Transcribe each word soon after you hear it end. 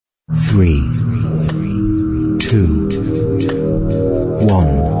3, 2,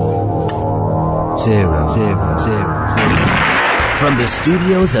 1, 0. From the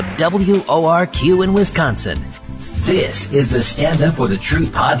studios of WORQ in Wisconsin, this is the Stand Up for the Truth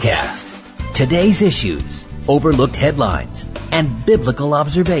podcast. Today's issues, overlooked headlines, and biblical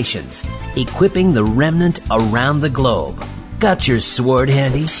observations, equipping the remnant around the globe. Got your sword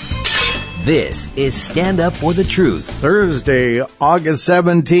handy? This is Stand Up for the Truth. Thursday, August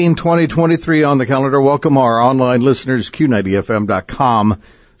 17, 2023 on the calendar. Welcome our online listeners,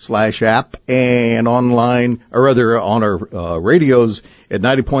 Q90FM.com/app and online, or rather on our radios at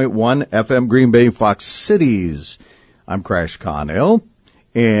 90.1 FM Green Bay, Fox Cities. I'm Crash Connell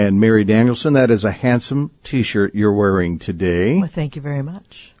and Mary Danielson. That is a handsome T-shirt you're wearing today. Well, thank you very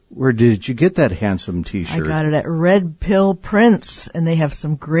much. Where did you get that handsome T-shirt? I got it at Red Pill Prints, and they have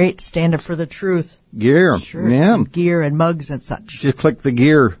some great Stand Up for the Truth gear. Shirts Yeah. and gear and mugs and such. Just click the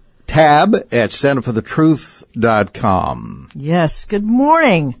gear tab at standupforthetruth.com. Yes, good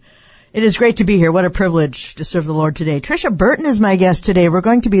morning. It is great to be here. What a privilege to serve the Lord today. Tricia Burton is my guest today. We're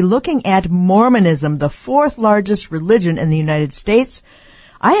going to be looking at Mormonism, the fourth largest religion in the United States.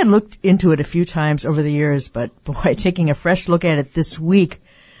 I had looked into it a few times over the years, but boy, taking a fresh look at it this week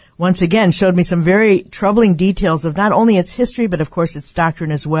once again showed me some very troubling details of not only its history, but of course its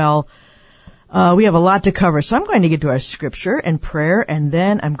doctrine as well. We have a lot to cover, so I'm going to get to our scripture and prayer, and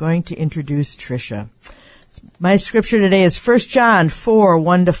then I'm going to introduce Tricia. My scripture today is 1 John 4,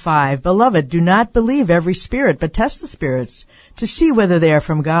 1-5. Beloved, do not believe every spirit, but test the spirits to see whether they are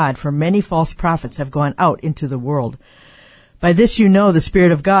from God, for many false prophets have gone out into the world. By this you know the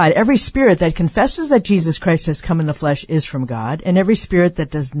Spirit of God. Every spirit that confesses that Jesus Christ has come in the flesh is from God, and every spirit that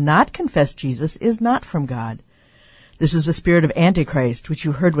does not confess Jesus is not from God. This is the spirit of Antichrist, which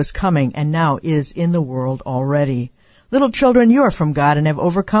you heard was coming, and now is in the world already. Little children, you are from God and have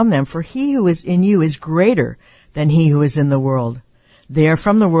overcome them, for he who is in you is greater than he who is in the world. They are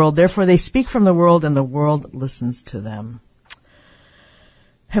from the world, therefore they speak from the world, and the world listens to them.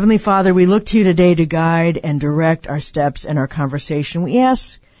 Heavenly Father, we look to you today to guide and direct our steps and our conversation. We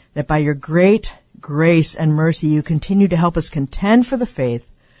ask that by your great grace and mercy, you continue to help us contend for the faith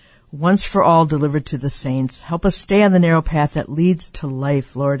once for all delivered to the saints. Help us stay on the narrow path that leads to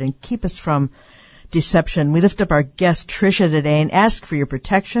life, Lord, and keep us from deception. We lift up our guest, Tricia, today and ask for your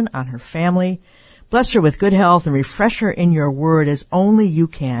protection on her family. Bless her with good health and refresh her in your word as only you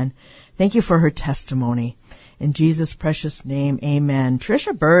can. Thank you for her testimony. In Jesus' precious name, amen.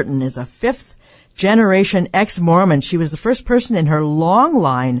 Tricia Burton is a fifth-generation ex-Mormon. She was the first person in her long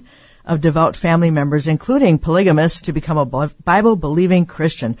line of devout family members, including polygamists, to become a Bible-believing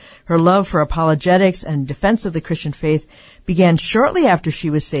Christian. Her love for apologetics and defense of the Christian faith began shortly after she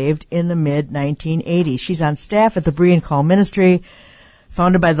was saved in the mid-1980s. She's on staff at the Berean Call Ministry,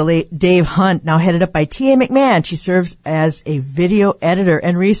 founded by the late Dave Hunt, now headed up by T.A. McMahon. She serves as a video editor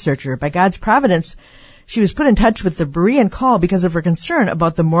and researcher. By God's providence, she was put in touch with the Berean Call because of her concern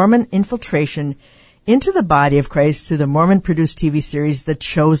about the Mormon infiltration into the body of Christ through the Mormon-produced TV series The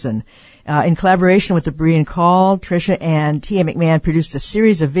Chosen. In collaboration with the Berean Call, Tricia and T.A. McMahon produced a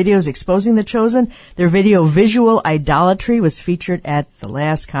series of videos exposing The Chosen. Their video, Visual Idolatry, was featured at the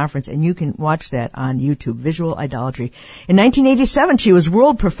last conference, and you can watch that on YouTube, Visual Idolatry. In 1987, she was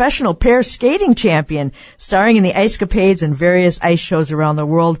World Professional Pair Skating Champion, starring in the ice capades and various ice shows around the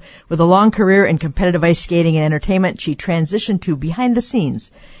world. With a long career in competitive ice skating and entertainment, she transitioned to behind the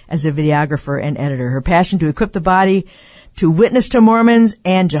scenes as a videographer and editor. Her passion to equip the body to witness to Mormons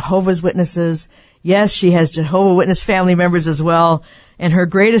and Jehovah's Witnesses. Yes, she has Jehovah's Witness family members as well. And her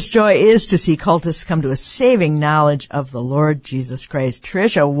greatest joy is to see cultists come to a saving knowledge of the Lord Jesus Christ.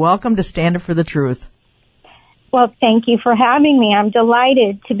 Tricia, welcome to Stand Up for the Truth. Well, thank you for having me. I'm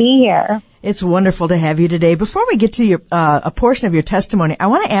delighted to be here. It's wonderful to have you today. Before we get to your a portion of your testimony, I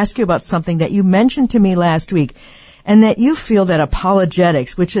want to ask you about something that you mentioned to me last week, and that you feel that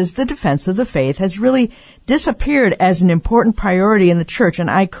apologetics, which is the defense of the faith, has really disappeared as an important priority in the church, and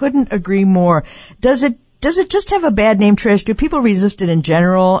I couldn't agree more. Does it just have a bad name, Trish? Do people resist it in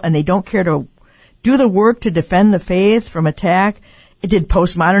general, and they don't care to do the work to defend the faith from attack? Did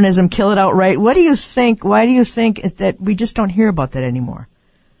postmodernism kill it outright? What do you think? Why do you think that we just don't hear about that anymore?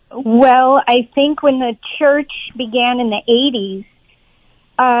 Well, I think when the church began in the 80s,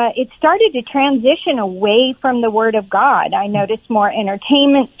 it started to transition away from the Word of God. I noticed more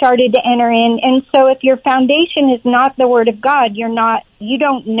entertainment started to enter in. And so if your foundation is not the Word of God, you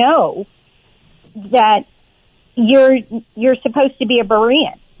don't know that you're supposed to be a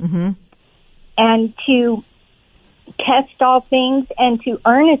Berean. Mm-hmm. And to test all things and to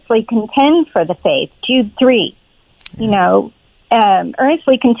earnestly contend for the faith. Jude 3,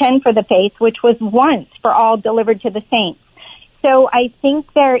 earnestly contend for the faith which was once for all delivered to the saints. So I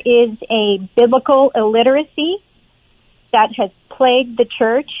think there is a biblical illiteracy that has plagued the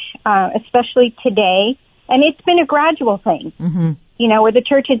church, especially today. And it's been a gradual thing, where the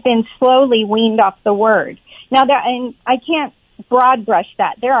church has been slowly weaned off the word. Now, and I can't broad brush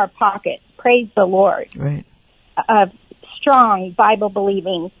that. There are pockets, praise the Lord, right, of strong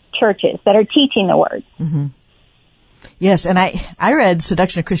Bible-believing churches that are teaching the word. Mm-hmm. Yes, and I read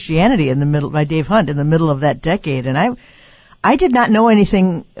Seduction of Christianity in the middle by Dave Hunt in the middle of that decade, and I did not know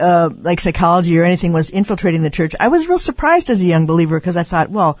anything like psychology or anything was infiltrating the church. I was real surprised as a young believer because I thought,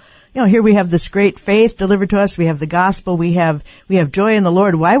 well, here we have this great faith delivered to us. We have the gospel. We have joy in the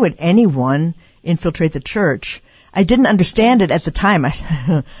Lord. Why would anyone infiltrate the church? I didn't understand it at the time.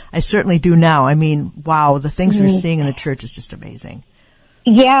 I certainly do now. I mean, wow, the things we're seeing in the church is just amazing.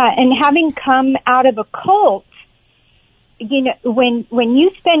 Yeah, and having come out of a cult, when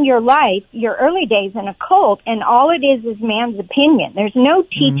you spend your life, your early days in a cult, and all it is man's opinion. There's no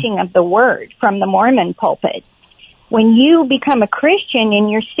teaching of the word from the Mormon pulpit. When you become a Christian and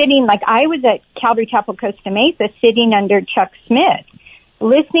you're sitting, like I was at Calvary Chapel, Costa Mesa, sitting under Chuck Smith,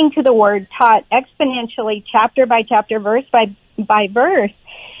 listening to the word taught exponentially, chapter by chapter, verse by verse.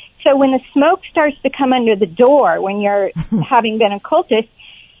 So when the smoke starts to come under the door, when you're having been a cultist,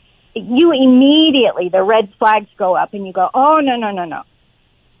 you immediately, the red flags go up and you go, oh, no.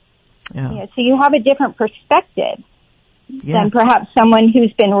 Yeah. So you have a different perspective than perhaps someone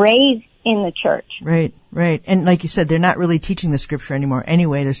who's been raised in the church. Right. And like you said, they're not really teaching the scripture anymore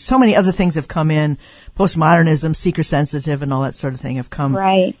anyway. There's so many other things have come in, postmodernism, seeker-sensitive, and all that sort of thing have come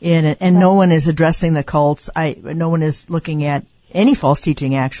in, and no one is addressing the cults. No one is looking at any false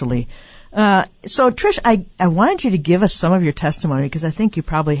teaching, actually. So, Trish, I wanted you to give us some of your testimony because I think you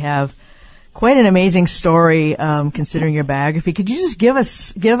probably have quite an amazing story, considering your biography. Could you just give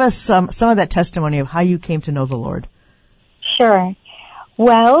us some of that testimony of how you came to know the Lord? Sure.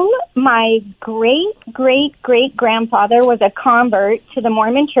 Well, my great-great-great-grandfather was a convert to the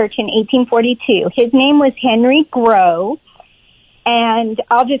Mormon Church in 1842. His name was Henry Grow, and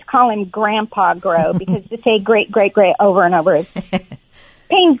I'll just call him Grandpa Grow because to say great-great-great over and over is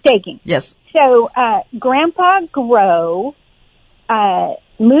painstaking. Yes. So, Grandpa Grow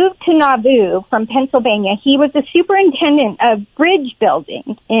moved to Nauvoo from Pennsylvania. He was the superintendent of bridge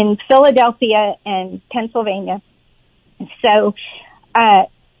building in Philadelphia and Pennsylvania. So,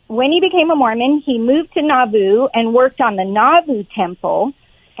 when he became a Mormon, he moved to Nauvoo and worked on the Nauvoo temple.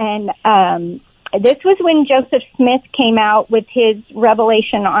 And this was when Joseph Smith came out with his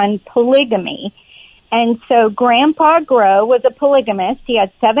revelation on polygamy. And so Grandpa Grow was a polygamist. He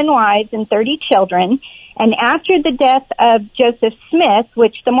had 7 wives and 30 children. And after the death of Joseph Smith,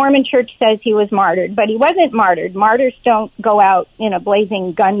 which the Mormon Church says he was martyred, but he wasn't martyred. Martyrs don't go out in a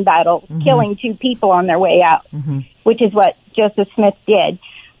blazing gun battle, killing 2 people on their way out, which is what Joseph Smith did.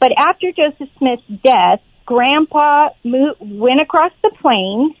 But after Joseph Smith's death, Grandpa went across the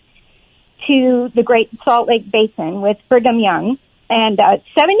plains to the Great Salt Lake Basin with Brigham Young, and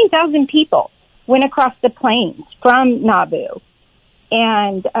 70,000 people went across the plains from Nauvoo.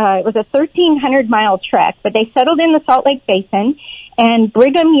 And it was a 1,300-mile trek, but they settled in the Salt Lake Basin, and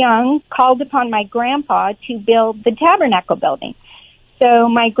Brigham Young called upon my grandpa to build the Tabernacle building. So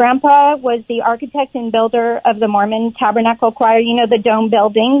my grandpa was the architect and builder of the Mormon Tabernacle Choir, the dome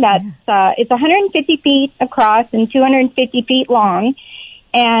building. That's it's 150 feet across and 250 feet long,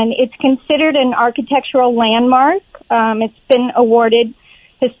 and it's considered an architectural landmark. It's been awarded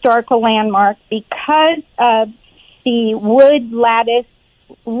historical landmark because of the wood lattice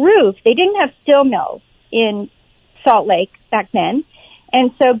roof. They didn't have steel mills in Salt Lake back then.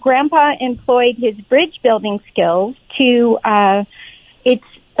 And so Grandpa employed his bridge building skills to, it's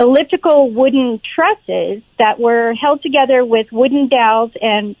elliptical wooden trusses that were held together with wooden dowels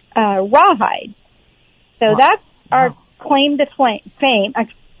and rawhide. So that's our claim to fame,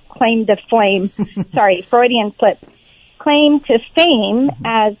 sorry, Freudian slip. Claim to fame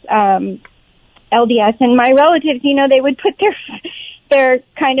as LDS, and my relatives, they would put their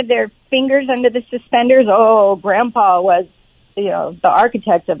fingers under the suspenders. Oh, Grandpa was, the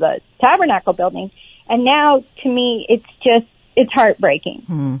architect of the Tabernacle building. And now, to me, it's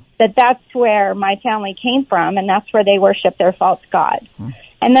heartbreaking that's where my family came from, and that's where they worship their false gods.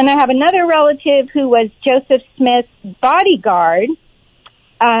 And then I have another relative who was Joseph Smith's bodyguard.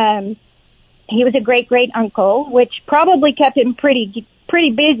 He was a great-great-uncle, which probably kept him pretty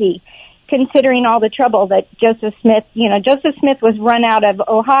busy, considering all the trouble that Joseph Smith, Joseph Smith was run out of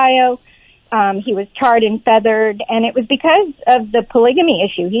Ohio. He was tarred and feathered, and it was because of the polygamy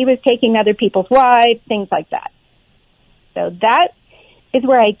issue. He was taking other people's wives, things like that. So that is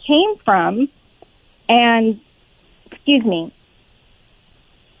where I came from. And,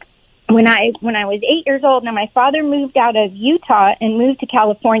 when I was 8 years old, now my father moved out of Utah and moved to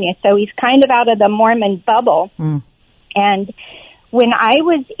California, so he's kind of out of the Mormon bubble. And when I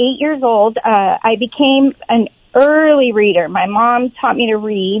was 8 years old, I became an early reader. My mom taught me to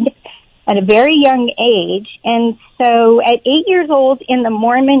read at a very young age. And so at 8 years old in the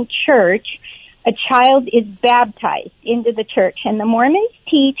Mormon church, a child is baptized into the church. And the Mormons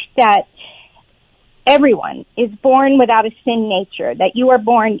teach that everyone is born without a sin nature, that you are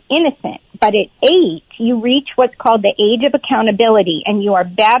born innocent. But at 8, you reach what's called the age of accountability, and you are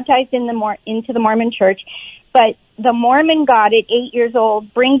baptized into the Mormon church. But the Mormon God at 8 years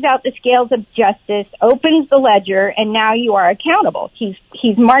old brings out the scales of justice, opens the ledger, and now you are accountable.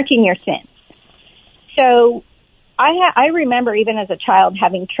 He's marking your sins. So I remember even as a child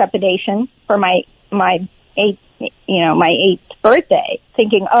having trepidation for my 8th birthday,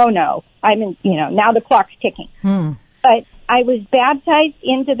 thinking, oh no, now the clock's ticking. But I was baptized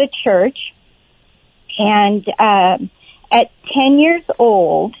into the church, and at 10 years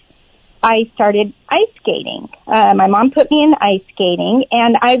old, I started ice skating. My mom put me in ice skating,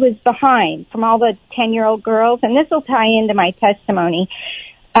 and I was behind from all the 10-year-old girls, and this will tie into my testimony.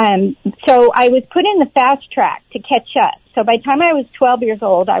 So I was put in the fast track to catch up. So by the time I was 12 years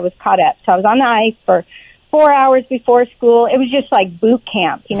old, I was caught up. So I was on the ice for 4 hours before school. It was just like boot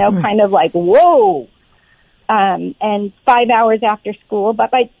camp, kind of like, whoa. And 5 hours after school.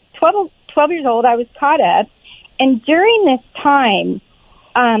 But by 12 years old, I was caught up. And during this time,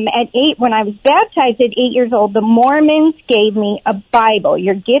 at 8, when I was baptized at 8 years old, the Mormons gave me a Bible.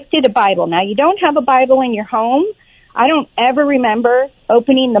 You're gifted a Bible. Now, you don't have a Bible in your home. I don't ever remember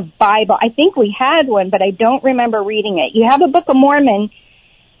opening the Bible. I think we had one, but I don't remember reading it. You have a Book of Mormon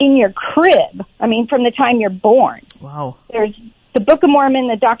in your crib, from the time you're born. Wow. There's the Book of Mormon,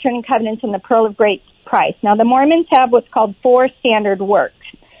 the Doctrine and Covenants, and the Pearl of Great Price. Now, the Mormons have what's called 4 standard works.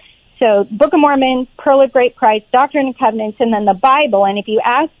 So, Book of Mormon, Pearl of Great Price, Doctrine and Covenants, and then the Bible. And if you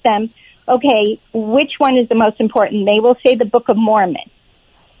ask them, okay, which one is the most important, they will say the Book of Mormon.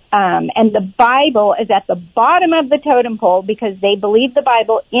 And the Bible is at the bottom of the totem pole because they believe the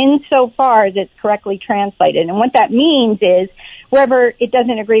Bible insofar as it's correctly translated. And what that means is wherever it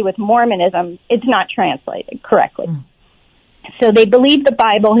doesn't agree with Mormonism, it's not translated correctly. So they believe the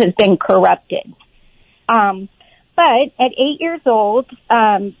Bible has been corrupted. But at 8 years old,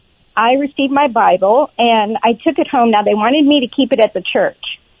 I received my Bible and I took it home. Now they wanted me to keep it at the church.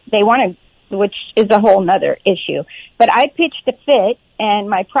 Which is a whole nother issue. But I pitched a fit, and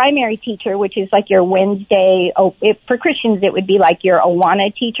my primary teacher, which is like your Wednesday, for Christians it would be like your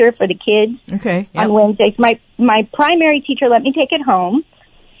Awana teacher for the kids. Okay. Yep. On Wednesdays. My primary teacher let me take it home,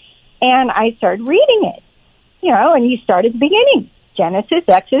 and I started reading it. And you start at the beginning. Genesis,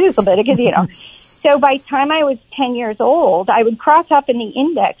 Exodus, Leviticus, So by the time I was 10 years old, I would cross off in the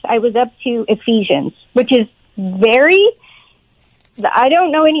index. I was up to Ephesians, which is I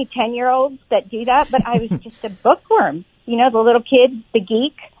don't know any 10-year-olds that do that, but I was just a bookworm. The little kid, the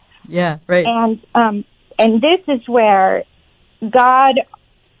geek. Yeah, right. And this is where God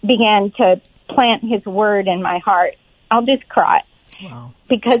began to plant his word in my heart. I'll just cry. Wow.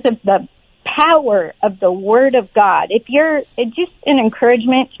 Because of the power of the word of God. It's just an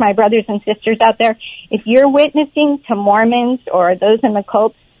encouragement to my brothers and sisters out there. If you're witnessing to Mormons or those in the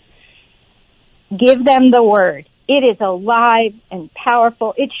cults, give them the word. It is alive and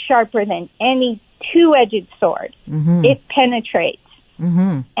powerful. It's sharper than any two-edged sword. Mm-hmm. It penetrates.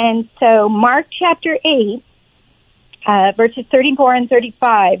 Mm-hmm. And so Mark chapter 8, verses 34 and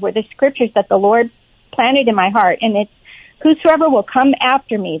 35 were the scriptures that the Lord planted in my heart. And it's, whosoever will come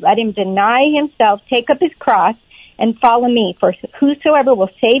after me, let him deny himself, take up his cross, and follow me. For whosoever will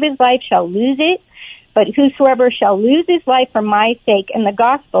save his life shall lose it, but whosoever shall lose his life for my sake and the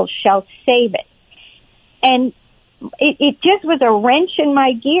gospel shall save it. And it just was a wrench in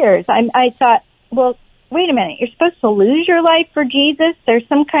my gears. I thought, well, wait a minute. You're supposed to lose your life for Jesus? There's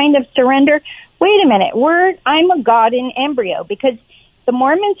some kind of surrender? Wait a minute. I'm a God in embryo, because the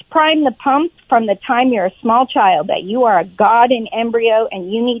Mormons prime the pump from the time you're a small child that you are a God in embryo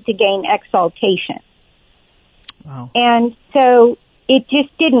and you need to gain exaltation. Wow. And so it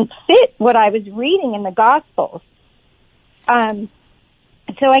just didn't fit what I was reading in the Gospels.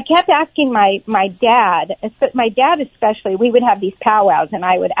 So I kept asking my dad especially, we would have these powwows, and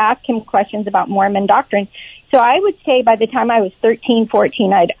I would ask him questions about Mormon doctrine. So I would say by the time I was 13,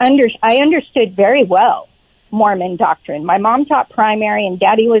 14, I understood very well Mormon doctrine. My mom taught primary, and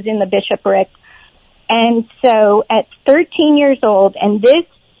Daddy was in the bishopric. And so at 13 years old, and this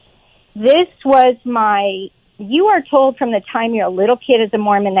was my you are told from the time you're a little kid as a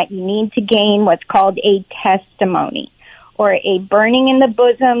Mormon that you need to gain what's called a testimony, or a burning in the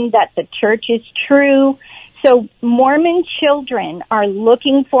bosom that the church is true. So Mormon children are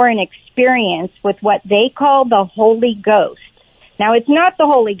looking for an experience with what they call the Holy Ghost. Now, it's not the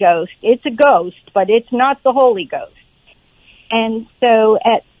Holy Ghost. It's a ghost, but it's not the Holy Ghost. And so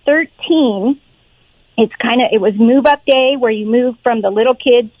at 13, it was move-up day, where you move from the little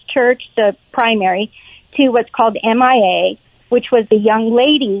kids church, the primary, to what's called MIA, which was the young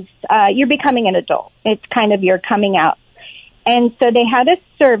ladies. You're becoming an adult. It's kind of your coming out. And so they had a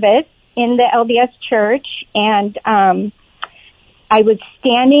service in the LDS church, and I was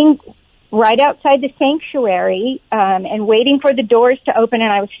standing right outside the sanctuary and waiting for the doors to open,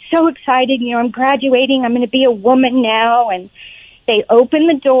 and I was so excited. You know, I'm graduating. I'm going to be a woman now. And they opened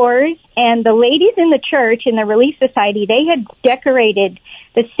the doors, and the ladies in the church, in the Relief Society, they had decorated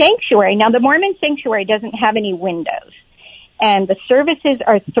the sanctuary. Now, the Mormon sanctuary doesn't have any windows, and the services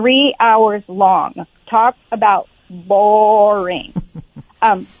are 3 hours long. Talk about boring.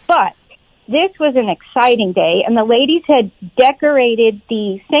 But this was an exciting day, and the ladies had decorated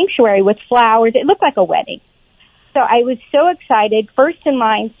the sanctuary with flowers. It looked like a wedding. So I was so excited, first in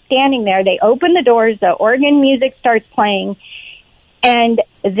line, standing there. They opened the doors, the organ music starts playing, and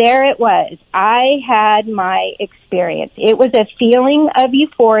there it was. I had my experience. It was a feeling of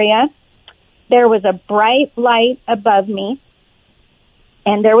euphoria. There was a bright light above me,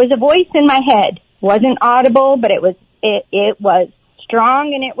 and there was a voice in my head. Wasn't audible, but it was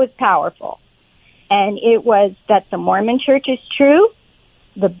strong, and it was powerful. And it was that the Mormon Church is true,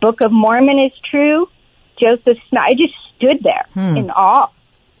 the Book of Mormon is true. Joseph Smith, I just stood there in awe,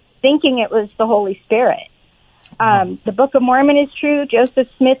 thinking it was the Holy Spirit. The Book of Mormon is true. Joseph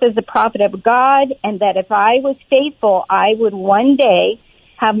Smith is the prophet of God, and that if I was faithful, I would one day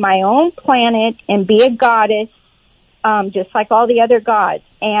have my own planet and be a goddess, just like all the other gods.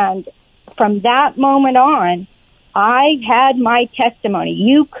 And from that moment on, I had my testimony.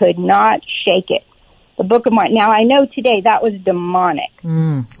 You could not shake it. The Book of Mormon. Now, I know today that was demonic.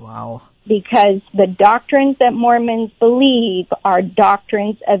 Wow. Because the doctrines that Mormons believe are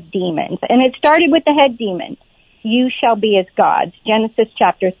doctrines of demons. And it started with the head demon. You shall be as gods. Genesis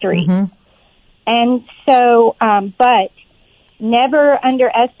chapter 3. And so, but never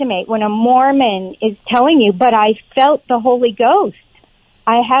underestimate when a Mormon is telling you, but I felt the Holy Ghost.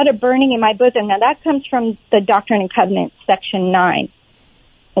 I had a burning in my bosom. Now, that comes from the Doctrine and Covenants, section 9,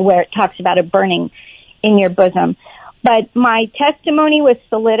 where it talks about a burning in your bosom. But my testimony was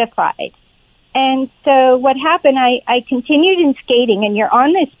solidified. And so what happened, I continued in skating, and you're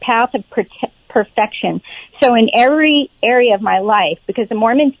on this path of perfection. So in every area of my life, because the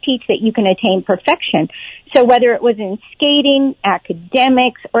Mormons teach that you can attain perfection. So whether it was in skating,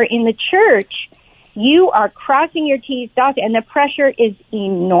 academics, or in the church, you are crossing your T's, dotted, and the pressure is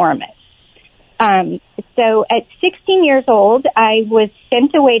enormous. So at 16 years old, I was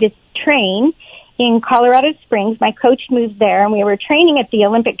sent away to train in Colorado Springs. My coach moved there, and we were training at the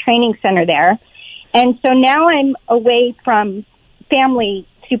Olympic Training Center there. And so now I'm away from family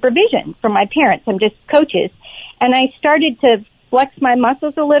supervision from my parents. I'm just coaches. And I started to flex my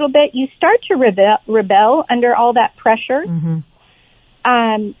muscles a little bit. You start to rebel under all that pressure.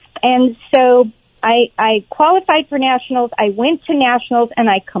 And so I qualified for nationals. I went to nationals, and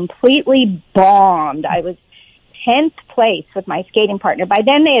I completely bombed. I was 10th place with my skating partner. By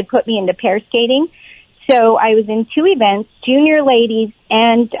then, they had put me into pair skating. So I was in 2 events, junior ladies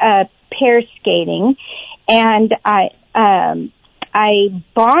and pair skating. And I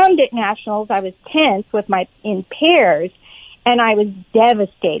bombed at nationals. I was 10th in pairs, and I was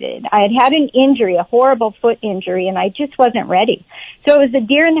devastated. I had an injury, a horrible foot injury, and I just wasn't ready. So it was a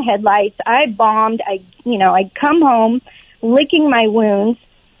deer in the headlights. I bombed. I'd come home licking my wounds,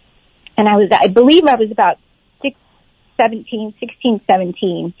 and I believe I was about 16,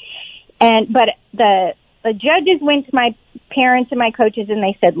 17. But the judges went to my parents and my coaches, and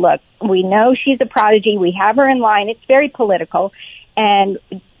they said, look, we know she's a prodigy. We have her in line. It's very political. And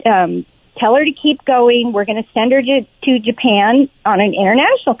tell her to keep going. We're going to send her to Japan on an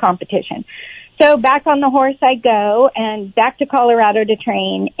international competition. So back on the horse I go, and back to Colorado to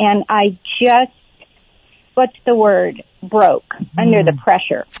train. And I just, broke under the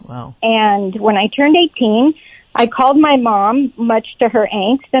pressure. Wow. And when I turned 18, I called my mom, much to her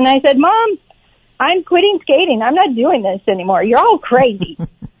angst, and I said, Mom, I'm quitting skating. I'm not doing this anymore. You're all crazy.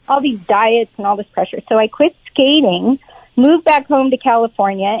 All these diets and all this pressure. So I quit skating, moved back home to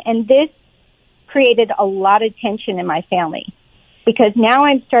California, and this created a lot of tension in my family because now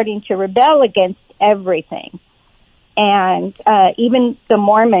I'm starting to rebel against everything. And even the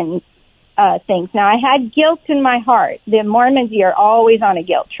Mormons things. Now, I had guilt in my heart. The Mormons, you're always on a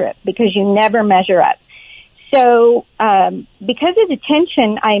guilt trip because you never measure up. So, because of the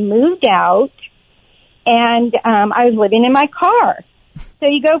tension, I moved out, and I was living in my car. So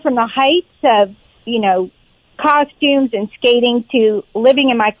you go from the heights of, costumes and skating to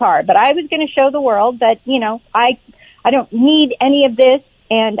living in my car. But I was going to show the world that, I don't need any of this.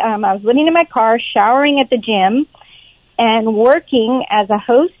 And I was living in my car, showering at the gym, and working as a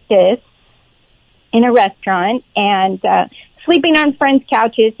hostess in a restaurant, and sleeping on friends'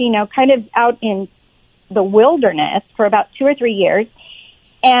 couches, kind of out in the wilderness for about 2 or 3 years.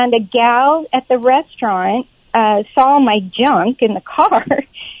 And a gal at the restaurant saw my junk in the car,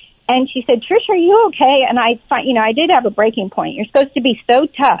 and she said, "Tricia, are you okay?" And I did have a breaking point. You're supposed to be so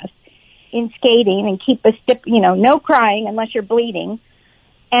tough in skating and keep a stiff, no crying unless you're bleeding.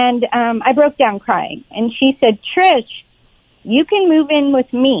 And I broke down crying. And she said, "Trish, you can move in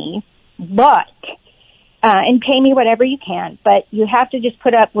with me, but and pay me whatever you can, but you have to just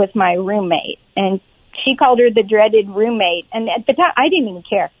put up with my roommate." And she called her the dreaded roommate. And at the time, I didn't even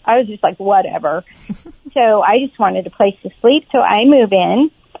care. I was just like, whatever. So I just wanted a place to sleep. So I move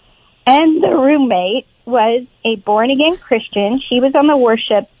in, and the roommate was a born-again Christian. She was on the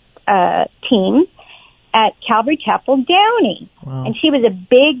worship team at Calvary Chapel, Downey. Wow. And she was a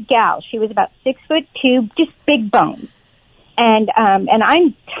big gal. She was about 6'2", just big bones. And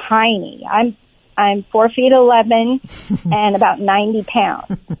I'm tiny. I'm 4'11" and about 90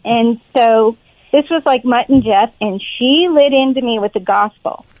 pounds. And so this was like Mutt and Jeff, and she lit into me with the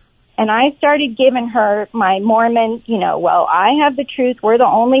gospel. And I started giving her my Mormon, well, I have the truth. We're the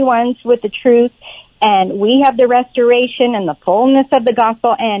only ones with the truth. And we have the restoration and the fullness of the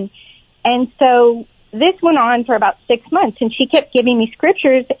gospel. And so this went on for about 6 months, and she kept giving me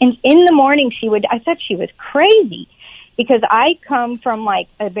scriptures. And in the morning I thought she was crazy, because I come from like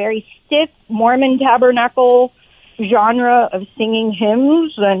a very stiff Mormon tabernacle genre of singing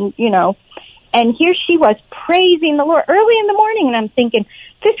hymns, and here she was praising the Lord early in the morning, and I'm thinking,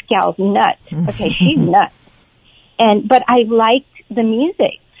 this gal's nuts. Okay, she's nuts. But I liked the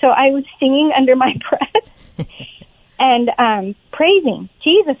music, so I was singing under my breath and praising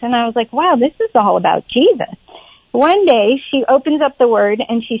Jesus, and I was like, wow, this is all about Jesus. One day, she opens up the Word,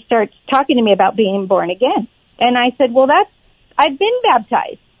 and she starts talking to me about being born again. And I said, well, I've been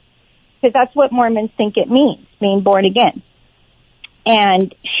baptized, because that's what Mormons think it means, being born again.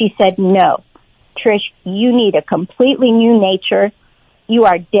 And she said, no, Trish, you need a completely new nature. You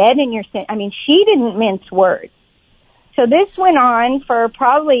are dead in your sin. I mean, she didn't mince words. So this went on for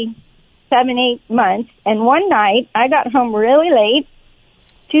probably 7-8 months. And one night, I got home really late,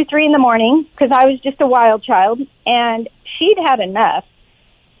 2-3 in the morning, because I was just a wild child. And she'd had enough.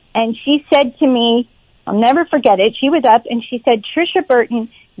 And she said to me, I'll never forget it. She was up and she said, Tricia Burton,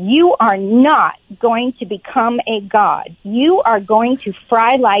 you are not going to become a god. You are going to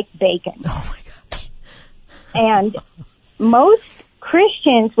fry like bacon. Oh, my gosh. And most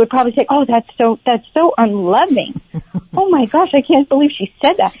Christians would probably say, oh, that's so unloving. Oh, my gosh, I can't believe she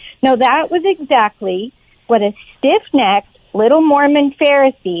said that. No, that was exactly what a stiff-necked little Mormon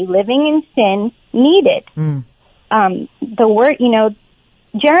Pharisee living in sin needed. The word,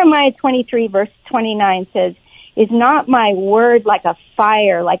 Jeremiah 23 verse 29 says, is not my word like a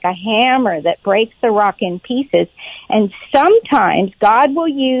fire, like a hammer that breaks the rock in pieces? And sometimes God will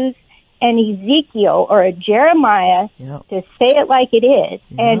use an Ezekiel or a Jeremiah to say it like it is.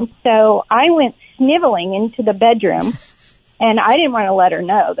 And so I went sniveling into the bedroom, and I didn't want to let her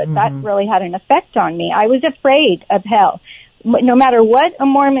know that that really had an effect on me. I was afraid of hell. No matter what a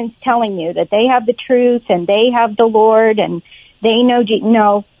Mormon's telling you, that they have the truth and they have the Lord and they know,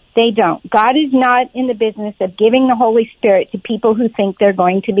 no, they don't. God is not in the business of giving the Holy Spirit to people who think they're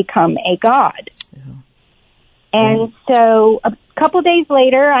going to become a God. Yeah. And so a couple days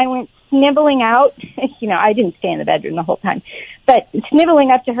later, I went sniveling out. I didn't stay in the bedroom the whole time, but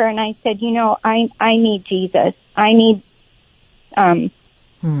sniveling up to her, and I said, I need Jesus. I need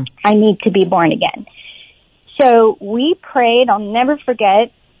to be born again. So we prayed. I'll never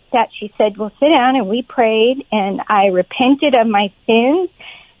forget that she said, well, sit down, and we prayed, and I repented of my sins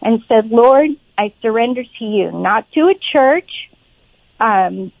and said, Lord, I surrender to you, not to a church.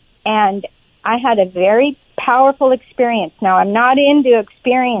 And I had a very powerful experience. Now, I'm not into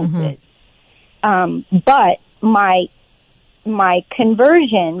experiences, but my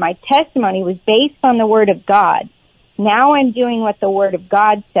conversion, my testimony was based on the Word of God. Now I'm doing what the Word of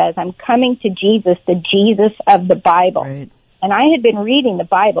God says. I'm coming to Jesus, the Jesus of the Bible. Right. And I had been reading the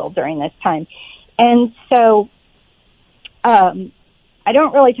Bible during this time. And so I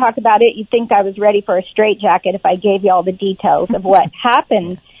don't really talk about it. You'd think I was ready for a straitjacket if I gave you all the details of what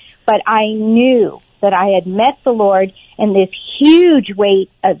happened but I knew that I had met the Lord in this huge weight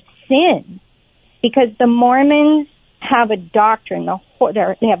of sin, because the Mormons have a doctrine,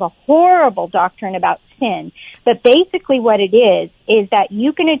 they have a horrible doctrine about sin. But basically what it is that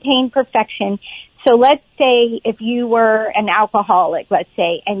you can attain perfection. So let's say if you were an alcoholic, let's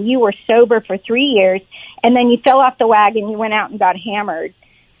say, and you were sober for 3 years, and then you fell off the wagon, you went out and got hammered,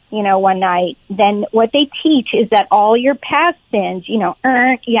 one night, then what they teach is that all your past sins, you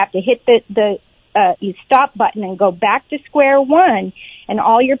have to hit the you stop button and go back to square one, and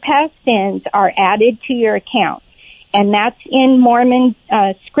all your past sins are added to your account. And that's in Mormon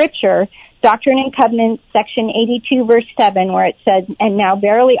scripture, Doctrine and Covenants, section 82, verse 7, where it says, "And now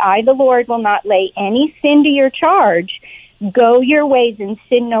verily I, the Lord, will not lay any sin to your charge. Go your ways and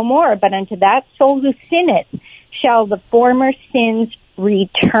sin no more. But unto that soul who sinneth shall the former sins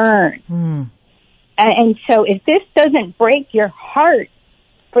return." And so if this doesn't break your heart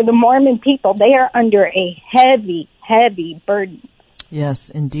for the Mormon people, they are under a heavy, heavy burden. Yes,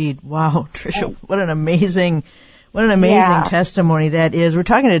 indeed. Wow, Tricia, what an amazing testimony that is. We're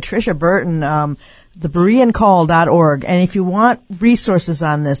talking to Tricia Burton, the BereanCall.org. And if you want resources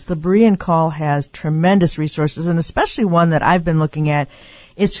on this, the Berean Call has tremendous resources, and especially one that I've been looking at.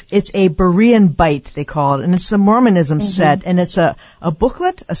 It's a Berean Bite, they call it, and it's the Mormonism set, and it's a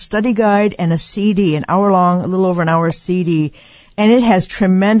booklet, a study guide, and a CD, an hour-long, a little over an hour CD. And it has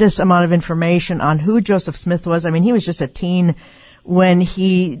tremendous amount of information on who Joseph Smith was. I mean, he was just a teen when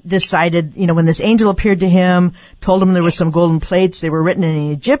he decided, when this angel appeared to him, told him there were some golden plates, they were written in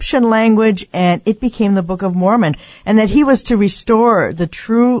an Egyptian language, and it became the Book of Mormon, and that he was to restore the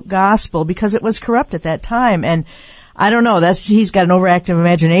true gospel because it was corrupt at that time. And I don't know, he's got an overactive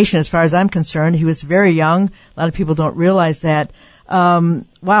imagination as far as I'm concerned. He was very young. A lot of people don't realize that.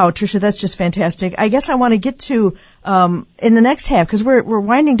 Wow, Tricia, that's just fantastic. I guess I want to get to, in the next half, because we're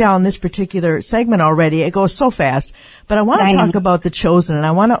winding down this particular segment already. It goes so fast. But I want to talk about the chosen, and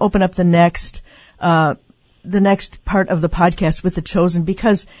I want to open up the next part of the podcast with the chosen,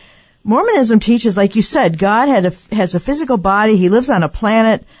 because Mormonism teaches, like you said, God has a physical body. He lives on a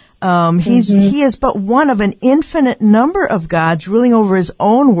planet. He is but one of an infinite number of gods ruling over his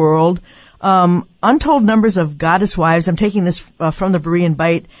own world. Untold numbers of goddess wives. I'm taking this from the Berean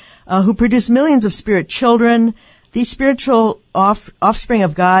Bite, who produce millions of spirit children. These spiritual offspring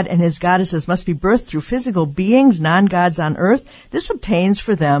of God and his goddesses must be birthed through physical beings, non-gods on earth. This obtains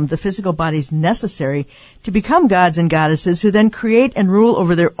for them the physical bodies necessary to become gods and goddesses, who then create and rule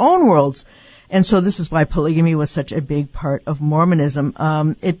over their own worlds. And so this is why polygamy was such a big part of Mormonism.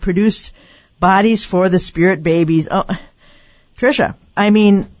 It produced bodies for the spirit babies. Oh, Tricia, I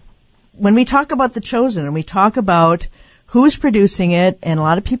mean, when we talk about the chosen and we talk about who's producing it, and a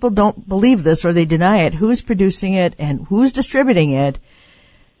lot of people don't believe this or they deny it, who's producing it and who's distributing it,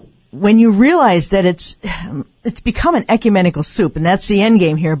 when you realize that it's become an ecumenical soup, and that's the end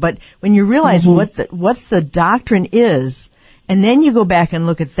game here, but when you realize what the doctrine is, and then you go back and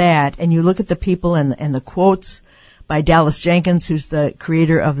look at that, and you look at the people and the quotes by Dallas Jenkins, who's the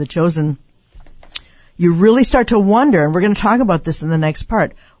creator of The Chosen, you really start to wonder, and we're going to talk about this in the next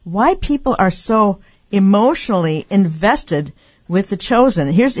part, why people are so emotionally invested with The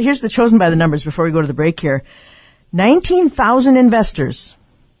Chosen. Here's The Chosen by the numbers before we go to the break here. 19,000 investors,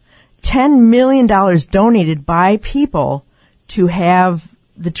 $10 million donated by people to have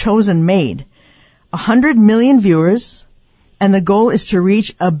The Chosen made, 100 million viewers, and the goal is to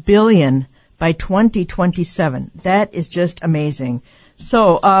reach 1 billion by 2027. That is just amazing.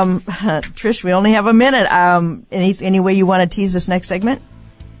 So, Trish, we only have a minute. Any way you want to tease this next segment?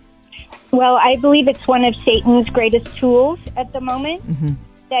 Well, I believe it's one of Satan's greatest tools at the moment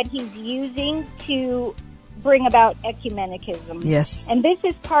that he's using to bring about ecumenicism. Yes. And this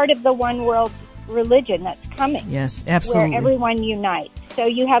is part of the one world religion that's coming. Yes, absolutely. Where everyone unites. So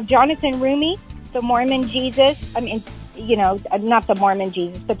you have Jonathan Rumi, the Mormon Jesus. I mean, not the Mormon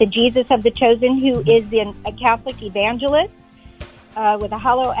Jesus, but the Jesus of The Chosen, who is a Catholic evangelist with a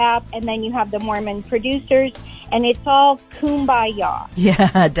Hallow app. And then you have the Mormon producers. And it's all kumbaya.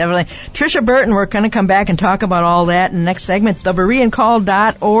 Yeah, definitely. Tricia Burton, we're going to come back and talk about all that in the next segment,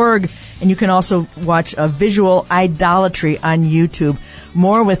 thebereancall.org. And you can also watch Visual Idolatry on YouTube.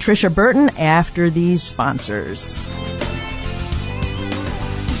 More with Tricia Burton after these sponsors.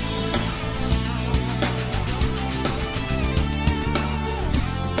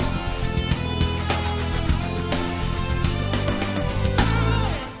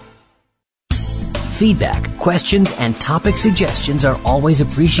 Feedback, questions, and topic suggestions are always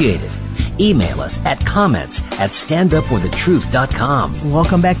appreciated. Email us at comments@standupforthetruth.com.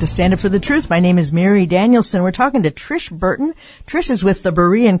 Welcome back to Stand Up for the Truth. My name is Mary Danielson. We're talking to Trish Burton. Trish is with the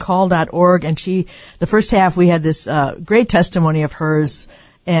BereanCall.org, and the first half we had this great testimony of hers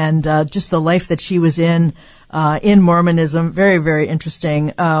and just the life that she was in Mormonism. Very, very interesting.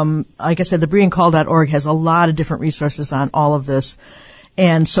 Like I said, the BereanCall.org has a lot of different resources on all of this.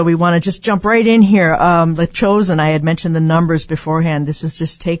 And so we want to just jump right in here. The Chosen, I had mentioned the numbers beforehand. This has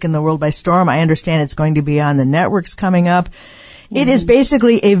just taken the world by storm. I understand it's going to be on the networks coming up. Mm-hmm. It is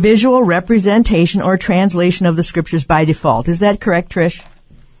basically a visual representation or translation of the scriptures by default. Is that correct, Trish?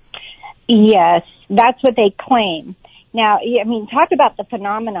 Yes, that's what they claim. Now, I mean, talk about the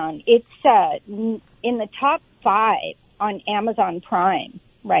phenomenon. It's in the top 5 on Amazon Prime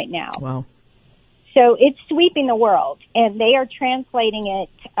right now. Wow. So it's sweeping the world, and they are translating it,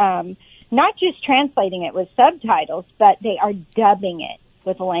 not just translating it with subtitles, but they are dubbing it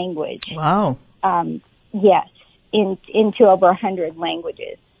with language. Wow. Yes, into over 100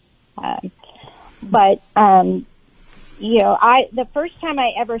 languages. The first time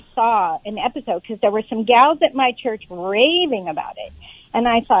I ever saw an episode, because there were some gals at my church raving about it, and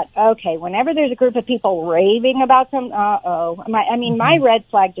I thought, okay, whenever there's a group of people raving about something, my red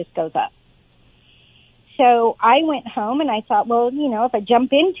flag just goes up. So I went home and I thought, well, if I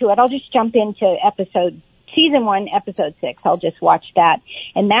jump into it, I'll just jump into season 1, episode 6. I'll just watch that.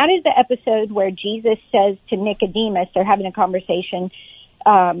 And that is the episode where Jesus says to Nicodemus, they're having a conversation,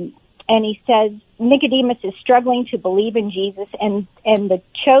 and he says, Nicodemus is struggling to believe in Jesus, and the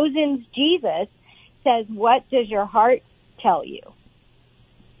Chosen's Jesus says, what does your heart tell you?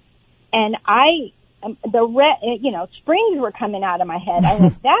 And springs were coming out of my head. I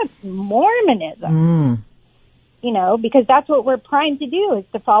went, that's Mormonism. Because that's what we're primed to do, is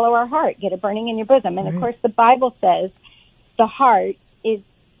to follow our heart, get it burning in your bosom. And, of course, the Bible says the heart is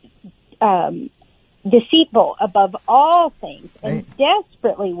deceitful above all things and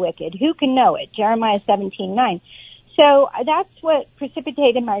desperately wicked. Who can know it? Jeremiah 17:9. So that's what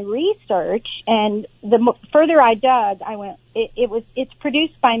precipitated my research. And the further I dug, I went, it's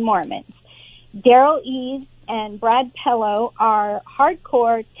produced by Mormons. Daryl Eves and Brad Pello are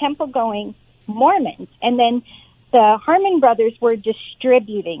hardcore temple-going Mormons. And then the Harmon brothers were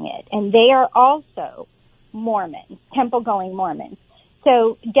distributing it, and they are also Mormons, temple-going Mormons.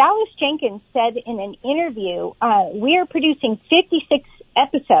 So Dallas Jenkins said in an interview, we are producing 56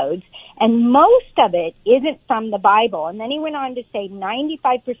 episodes, and most of it isn't from the Bible. And then he went on to say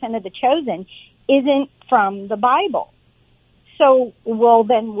 95% of The Chosen isn't from the Bible. So, well,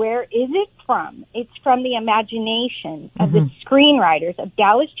 then where is it from? It's from the imagination of the screenwriters of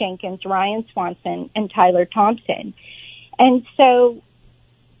Dallas Jenkins, Ryan Swanson, and Tyler Thompson. And so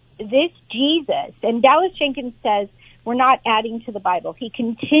this Jesus, and Dallas Jenkins says, we're not adding to the Bible. He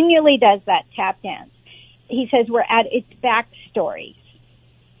continually does that tap dance. He says it's backstories.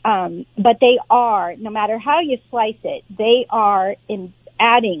 But they are, no matter how you slice it, they are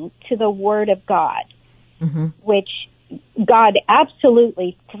adding to the Word of God, which God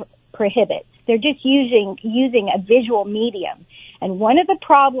absolutely prohibits. They're just using a visual medium. And one of the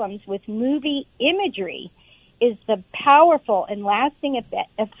problems with movie imagery is the powerful and lasting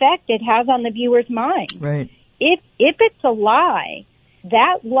effect it has on the viewer's mind. Right. If it's a lie,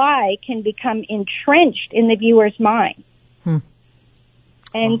 that lie can become entrenched in the viewer's mind.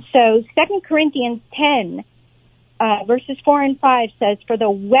 And so 2 Corinthians 10, verses 4 and 5 says, for the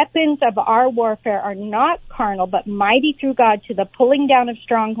weapons of our warfare are not carnal, but mighty through God to the pulling down of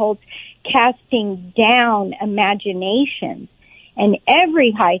strongholds, casting down imaginations, and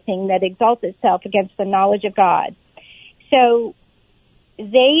every high thing that exalts itself against the knowledge of God. So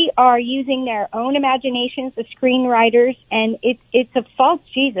they are using their own imaginations, the screenwriters, and it's a false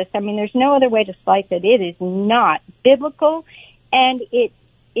Jesus. I mean, there's no other way to slice it. It is not biblical, and it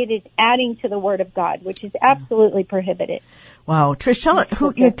is adding to the Word of God, which is absolutely prohibited. Wow. Trish, tell it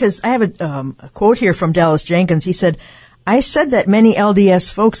because I have a quote here from Dallas Jenkins. He said, I said that many LDS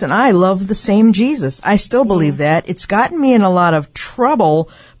folks and I love the same Jesus. I still believe that. It's gotten me in a lot of trouble,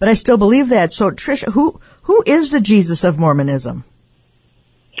 but I still believe that. So, Trish, who is the Jesus of Mormonism?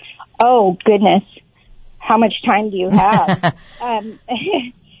 Oh, goodness. How much time do you have?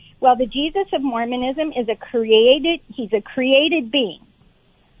 Well, the Jesus of Mormonism is he's a created being.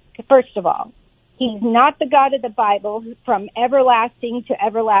 First of all, he's not the God of the Bible. From everlasting to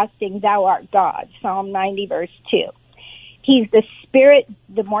everlasting, thou art God. Psalm 90, verse 2. He's the spirit.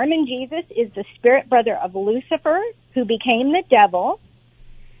 The Mormon Jesus is the spirit brother of Lucifer, who became the devil.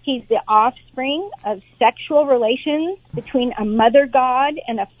 He's the offspring of sexual relations between a mother God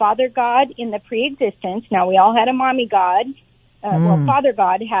and a father God in the pre-existence. Now, we all had a mommy God. Father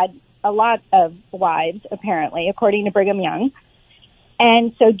God had a lot of wives, apparently, according to Brigham Young.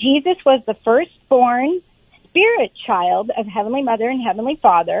 And so Jesus was the firstborn spirit child of Heavenly Mother and Heavenly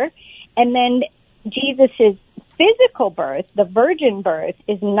Father. And then Jesus' physical birth, the virgin birth,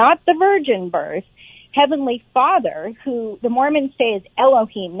 is not the virgin birth. Heavenly Father, who the Mormons say is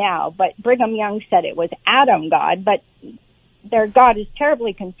Elohim now, but Brigham Young said it was Adam God, but their God is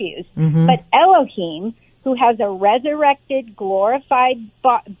terribly confused. Mm-hmm. But Elohim, who has a resurrected, glorified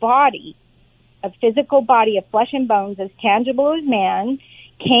body, a physical body of flesh and bones as tangible as man,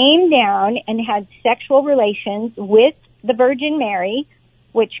 came down and had sexual relations with the Virgin Mary,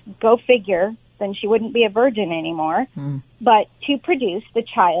 which, go figure, then she wouldn't be a virgin anymore, but to produce the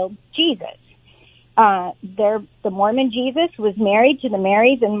child Jesus. The Mormon Jesus was married to the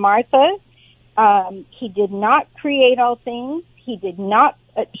Marys and Marthas. He did not create all things. He did not.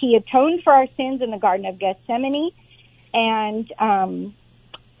 He atoned for our sins in the Garden of Gethsemane, and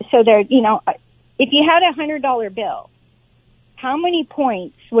so there. You know, if you had $100 bill, how many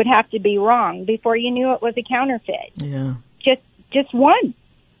points would have to be wrong before you knew it was a counterfeit? Yeah, just one.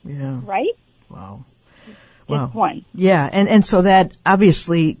 Yeah, right. Wow. Just one. Yeah, and so that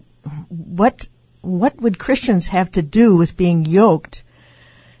obviously, what would Christians have to do with being yoked?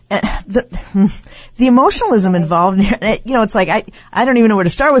 The emotionalism involved, you know, it's like, I don't even know where to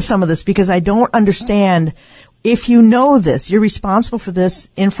start with some of this because I don't understand. If you know this, you're responsible for this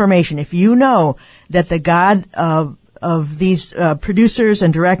information. If you know that the God of these producers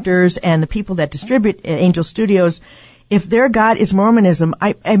and directors and the people that distribute Angel Studios, if their God is Mormonism,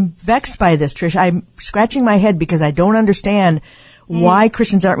 I'm vexed by this, Tricia. I'm scratching my head because I don't understand why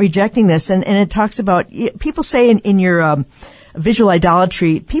Christians aren't rejecting this. And it talks about, people say in your visual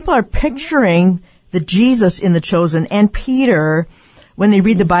idolatry, people are picturing the Jesus in The Chosen and Peter when they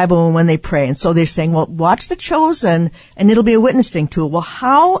read the Bible and when they pray. And so they're saying, well, watch The Chosen and it'll be a witnessing tool. Well,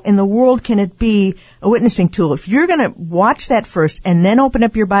 how in the world can it be a witnessing tool? If you're going to watch that first and then open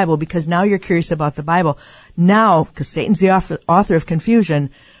up your Bible because now you're curious about the Bible, now, because Satan's the author of confusion,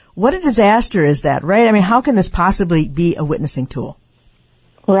 what a disaster is that, right? I mean, how can this possibly be a witnessing tool?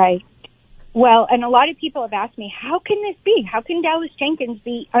 Right. Well, and a lot of people have asked me, how can this be? How can Dallas Jenkins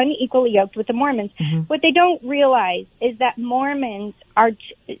be unequally yoked with the Mormons? Mm-hmm. What they don't realize is that Mormons are,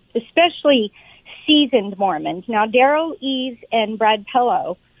 especially seasoned Mormons. Now, Darrell Eves and Brad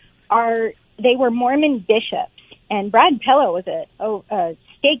Pello they were Mormon bishops, and Brad Pello was a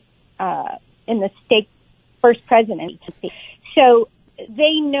stake in the stake first presidency. So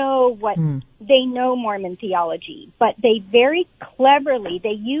they know they know Mormon theology, but they very cleverly,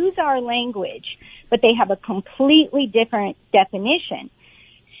 they use our language, but they have a completely different definition.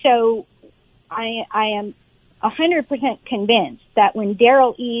 So I am 100% convinced that when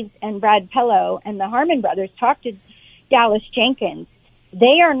Darrell Eves and Brad Pello and the Harmon brothers talk to Dallas Jenkins,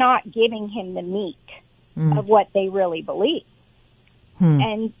 they are not giving him the meat of what they really believe.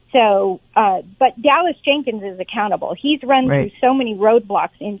 And so, but Dallas Jenkins is accountable. He's run through so many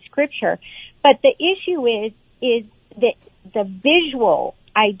roadblocks in Scripture. But the issue is that the visual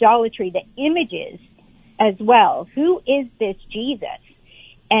idolatry, the images as well. Who is this Jesus?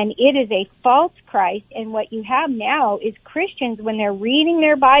 And it is a false Christ. And what you have now is Christians, when they're reading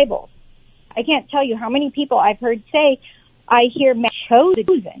their Bibles, I can't tell you how many people I've heard say, I hear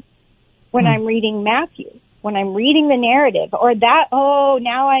chosen when I'm reading Matthew. When I'm reading the narrative, or that,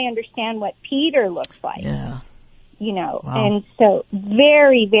 now I understand what Peter looks like. Yeah. You know, and so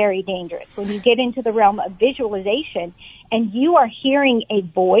very, very dangerous when you get into the realm of visualization and you are hearing a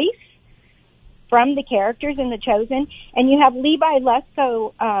voice from the characters in The Chosen, and you have Levi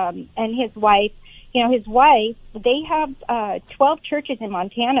Lesko and his wife. You know, his wife, they have 12 churches in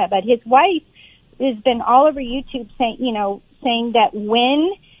Montana, but his wife has been all over YouTube saying that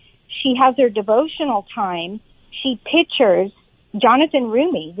when she has her devotional time, she pictures Jonathan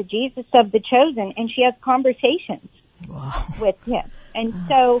Rumi, the Jesus of The Chosen, and she has conversations with him. And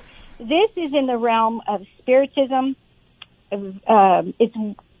so this is in the realm of spiritism. It's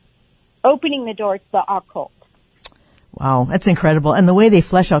opening the door to the occult. Wow, that's incredible. And the way they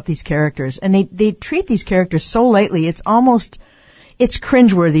flesh out these characters, and they treat these characters so lightly, it's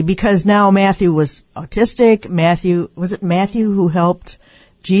cringeworthy, because now Matthew was autistic. Was it Matthew who helped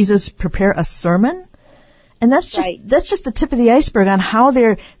Jesus prepare a sermon? And that's just the tip of the iceberg on how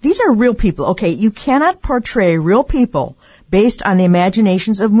these are real people. Okay, you cannot portray real people based on the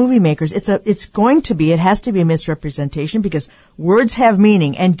imaginations of movie makers. It has to be a misrepresentation, because words have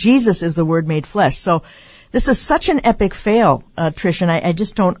meaning, and Jesus is the Word made flesh. So this is such an epic fail, Trish, and I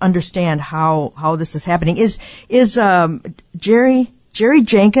just don't understand how this is happening. Is Jerry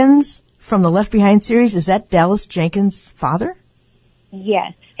Jenkins from the Left Behind series, is that Dallas Jenkins' father?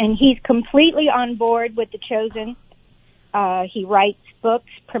 Yes, and he's completely on board with The Chosen. He writes books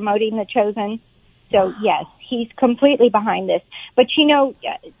promoting The Chosen. So, yes, he's completely behind this. But,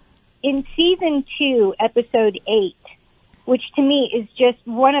 in Season 2, Episode 8, which to me is just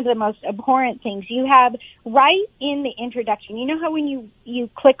one of the most abhorrent things, you have right in the introduction, you know how when you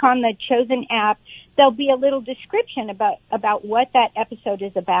click on the Chosen app, there'll be a little description about what that episode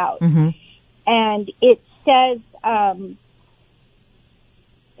is about. Mm-hmm. And it says,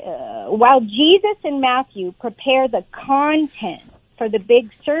 while Jesus and Matthew prepare the content for the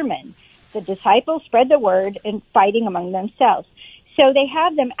big sermon, the disciples spread the word and fighting among themselves. So they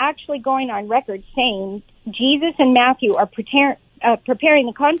have them actually going on record saying Jesus and Matthew are preparing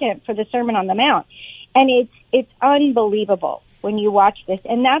the content for the Sermon on the Mount. And it's unbelievable when you watch this.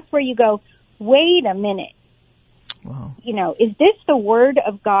 And that's where you go, wait a minute. Wow. Is this the word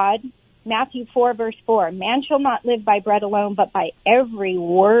of God? Matthew 4, verse 4, man shall not live by bread alone, but by every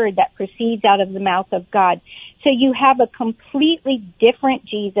word that proceeds out of the mouth of God. So you have a completely different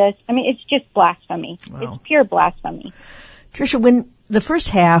Jesus. I mean, it's just blasphemy. Wow. It's pure blasphemy. Tricia, when the first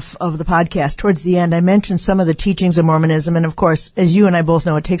half of the podcast, towards the end, I mentioned some of the teachings of Mormonism. And of course, as you and I both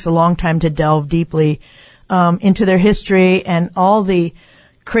know, it takes a long time to delve deeply into their history and all the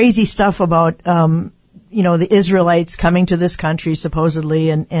crazy stuff about the Israelites coming to this country supposedly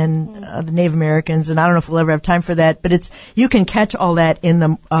and the Native Americans, and I don't know if we'll ever have time for that, but you can catch all that in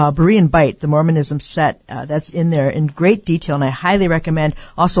the Berean Bite, the Mormonism set, that's in there in great detail, and I highly recommend.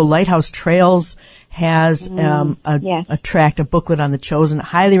 Also, Lighthouse Trails has a tract, a booklet on The Chosen.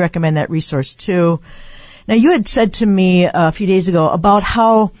 Highly recommend that resource too. Now, you had said to me a few days ago about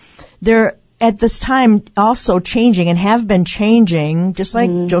how they're at this time also changing and have been changing, just like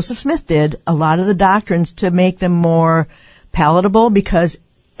Joseph Smith did, a lot of the doctrines to make them more palatable, because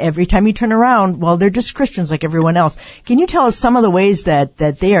every time you turn around, well, they're just Christians like everyone else. Can you tell us some of the ways that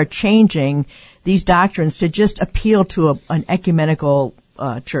they are changing these doctrines to just appeal to an ecumenical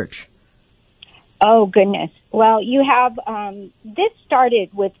church? Oh, goodness. Well, you have, this started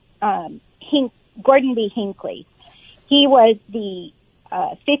with Gordon B. Hinckley. He was the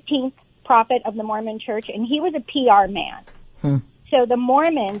 15th prophet of the Mormon Church, and he was a PR man. So the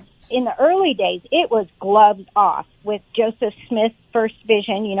Mormons, in the early days, it was gloves off with Joseph Smith's first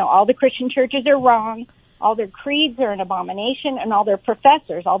vision. All the Christian churches are wrong, all their creeds are an abomination, and all their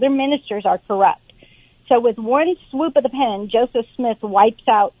professors, all their ministers are corrupt. So with one swoop of the pen, Joseph Smith wipes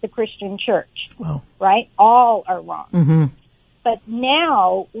out the Christian church. Wow. Right? All are wrong. Mm-hmm. But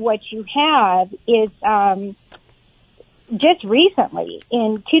now what you have is just recently,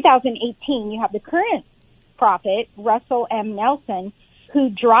 in 2018, you have the current prophet, Russell M. Nelson, who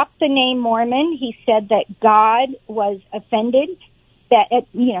dropped the name Mormon. He said that God was offended.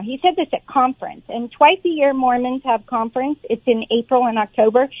 He said this at conference. And twice a year Mormons have conference. It's in April and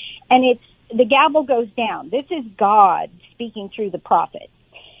October. And the gavel goes down. This is God speaking through the prophet.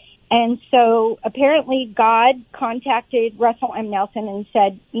 And so apparently God contacted Russell M. Nelson and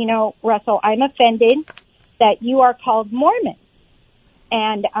said, Russell, I'm offended that you are called Mormon.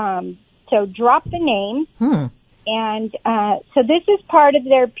 And so drop the name. And so this is part of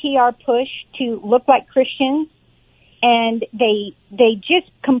their PR push to look like Christians. And they just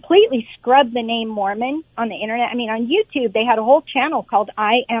completely scrubbed the name Mormon on the internet. I mean, on YouTube, they had a whole channel called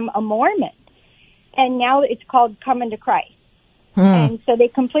I Am a Mormon. And now it's called Come Into Christ. And so they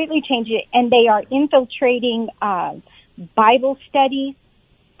completely changed it. And they are infiltrating Bible studies.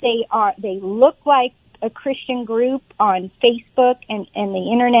 They look like a Christian group on Facebook and the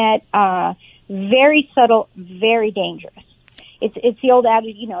internet. Very subtle, very dangerous. It's the old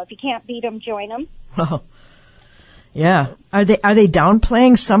adage, if you can't beat them, join them. Oh, yeah. Are they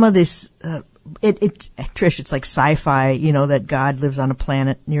downplaying some of this? Trish, it's like sci-fi, that God lives on a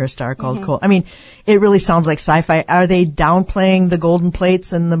planet near a star called Cole. I mean, it really sounds like sci-fi. Are they downplaying the golden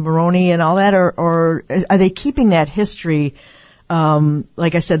plates and the Moroni and all that, or are they keeping that history?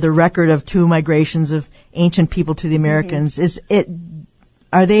 Like I said, the record of 2 migrations of ancient people to the Americans.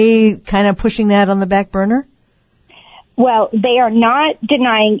 Are they kind of pushing that on the back burner? Well, they are not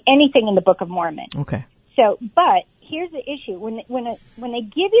denying anything in the Book of Mormon. Okay. So, but here's the issue: when they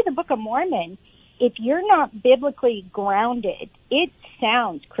give you the Book of Mormon, if you're not biblically grounded, it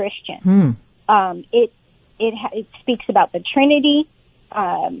sounds Christian. It speaks about the Trinity.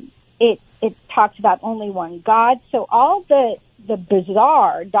 It talks about only one God. So all the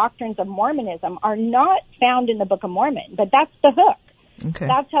bizarre doctrines of Mormonism are not found in the Book of Mormon, but that's the hook. Okay.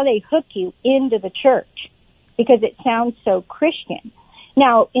 That's how they hook you into the church, because it sounds so Christian.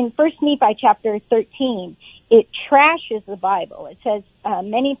 Now, in 1 Nephi chapter 13, it trashes the Bible. It says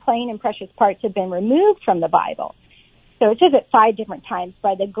many plain and precious parts have been removed from the Bible. So it says it 5 different times,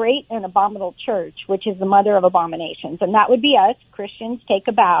 by the great and abominable church, which is the mother of abominations. And that would be us. Christians take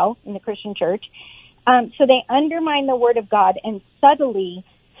a bow in the Christian church. So they undermine the Word of God and subtly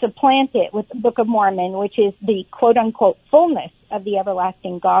supplant it with the Book of Mormon, which is the quote-unquote fullness of the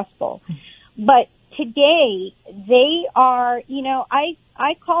everlasting gospel. But today, they are,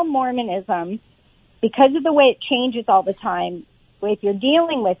 I call Mormonism, because of the way it changes all the time, if you're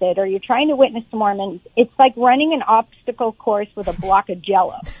dealing with it or you're trying to witness to Mormons, it's like running an obstacle course with a block of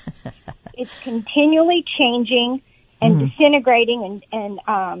Jell-O. It's continually changing and disintegrating,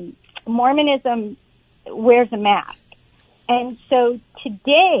 and Mormonism wears a mask. And so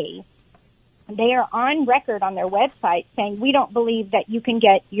today, they are on record on their website saying, we don't believe that you can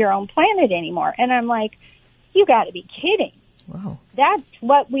get your own planet anymore. And I'm like, you got to be kidding. Wow. That's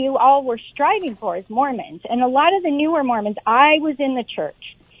what we all were striving for as Mormons. And a lot of the newer Mormons, I was in the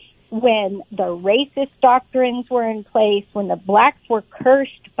church when the racist doctrines were in place, when the blacks were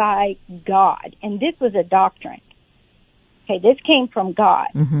cursed by God. And this was a doctrine. Okay, this came from God.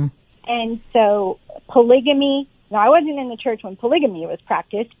 Mm-hmm. And so polygamy, now I wasn't in the church when polygamy was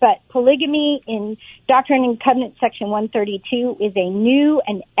practiced, but polygamy in Doctrine and Covenant section 132 is a new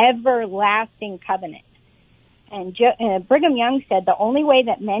and everlasting covenant. And Brigham Young said the only way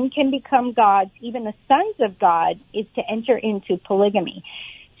that men can become gods, even the sons of God, is to enter into polygamy.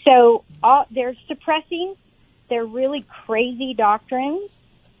 So they're suppressing their really crazy doctrines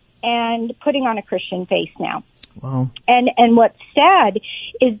and putting on a Christian face now. Wow. And what's sad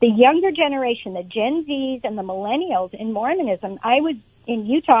is the younger generation, the Gen Zs and the millennials in Mormonism. I was in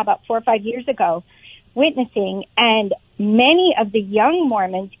Utah about 4 or 5 years ago witnessing, and many of the young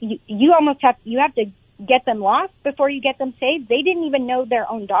Mormons, you almost have to get them lost before you get them saved. They didn't even know their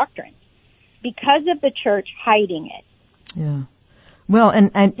own doctrines because of the church hiding it. Yeah. Well,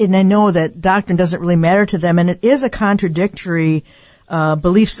 and I know that doctrine doesn't really matter to them, and it is a contradictory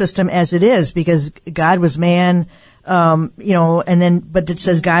belief system as it is, because God was man, but it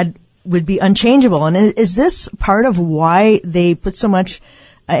says God would be unchangeable. And is this part of why they put so much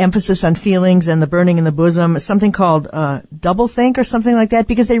emphasis on feelings and the burning in the bosom? Something called doublethink or something like that,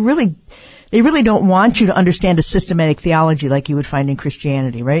 because they really don't want you to understand a systematic theology like you would find in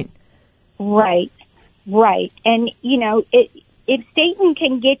Christianity, right? Right. And, if Satan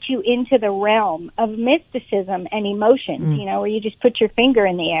can get you into the realm of mysticism and emotions, where you just put your finger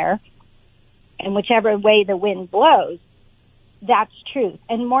in the air and whichever way the wind blows, that's truth.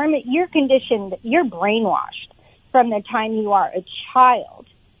 And Mormon, you're conditioned, you're brainwashed from the time you are a child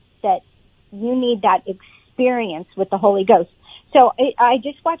that you need that experience with the Holy Ghost. So I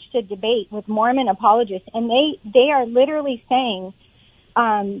just watched a debate with Mormon apologists, and they are literally saying,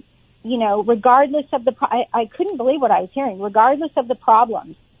 regardless of I couldn't believe what I was hearing, regardless of the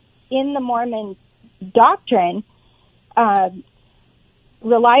problems in the Mormon doctrine,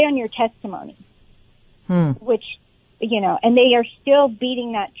 rely on your testimony, which, and they are still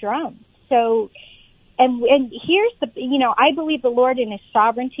beating that drum. So, and here's I believe the Lord in His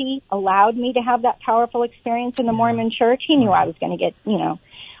sovereignty allowed me to have that powerful experience in the Mormon church. He knew I was going to get,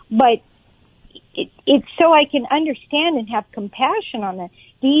 but it's so I can understand and have compassion on them.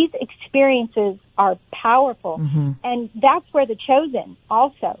 These experiences are powerful, and that's where the chosen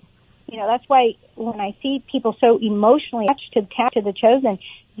also, that's why when I see people so emotionally attached to the chosen,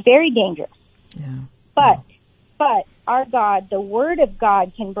 it's very dangerous. Yeah. But our God, the Word of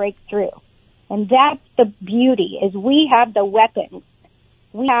God, can break through. And that's the beauty, is we have the weapons.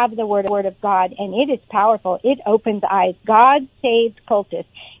 We have the Word of God, and it is powerful. It opens eyes. God saves cultists.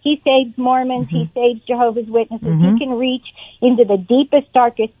 He saves Mormons. He saves Jehovah's Witnesses. He can reach into the deepest,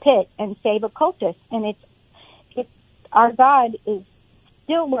 darkest pit and save a cultist. And our God is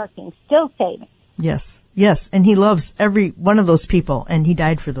still working, still saving. Yes. And He loves every one of those people, and He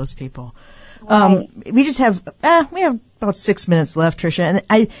died for those people. Right. We have about 6 minutes left, Tricia.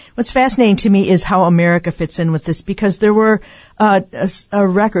 And what's fascinating to me is how America fits in with this, because there were a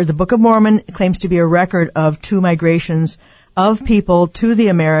record. The Book of Mormon claims to be a record of 2 migrations of people to the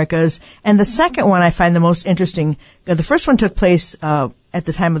Americas. And the second one I find the most interesting. The first one took place at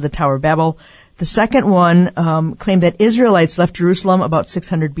the time of the Tower of Babel. The second one claimed that Israelites left Jerusalem about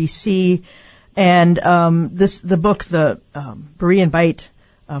 600 BC. And the book, the Berean Bite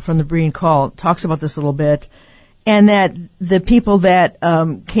from the Berean Call, talks about this a little bit. And that the people that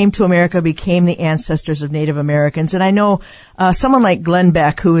came to America became the ancestors of Native Americans. And I know someone like Glenn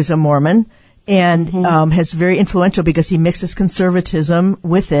Beck, who is a Mormon, and has very influential because he mixes conservatism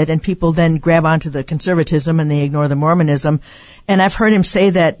with it, and people then grab onto the conservatism and they ignore the Mormonism. And I've heard him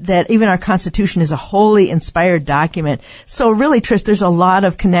say that even our Constitution is a wholly inspired document. So really, Trish, there's a lot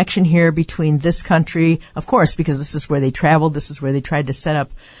of connection here between this country, of course, because this is where they traveled, this is where they tried to set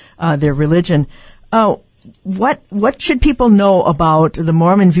up their religion. What should people know about the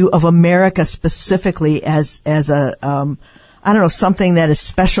Mormon view of America specifically as a I don't know, something that is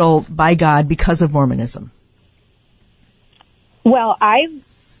special by God because of Mormonism? Well, I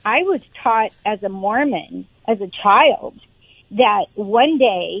was taught as a Mormon, as a child, that one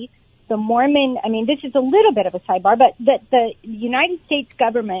day the Mormon, I mean, this is a little bit of a sidebar, but that the United States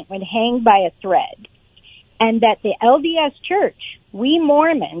government would hang by a thread, and that the LDS Church, we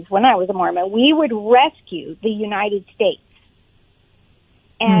Mormons, when I was a Mormon, we would rescue the United States.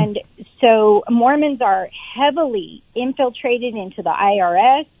 And so Mormons are heavily infiltrated into the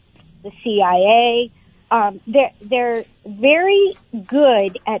IRS, the CIA. They're very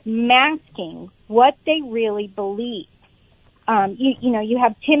good at masking what they really believe. You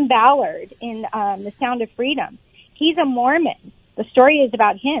have Tim Ballard in The Sound of Freedom. He's a Mormon. The story is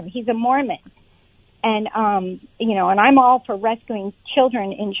about him. He's a Mormon. And, and I'm all for rescuing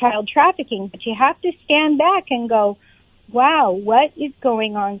children in child trafficking, but you have to stand back and go, wow, what is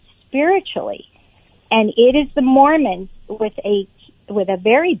going on spiritually? And it is the Mormons with a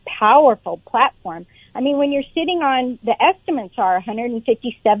very powerful platform. I mean, when you're sitting on, the estimates are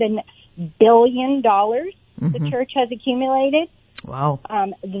 $157 billion the church has accumulated. Wow.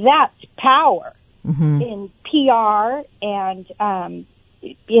 That's power in PR and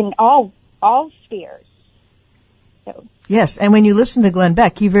in all spheres. So. Yes, and when you listen to Glenn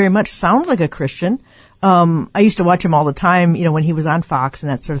Beck, he very much sounds like a Christian. I used to watch him all the time, when he was on Fox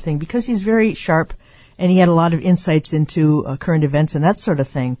and that sort of thing, because he's very sharp and he had a lot of insights into current events and that sort of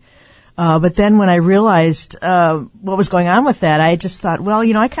thing. But then when I realized what was going on with that, I just thought, well,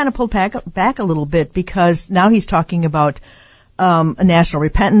 I kind of pulled back a little bit, because now he's talking about a national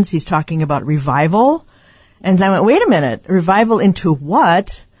repentance. He's talking about revival. And I went, wait a minute, revival into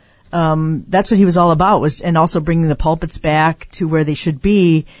what? That's what he was all about, and also bringing the pulpits back to where they should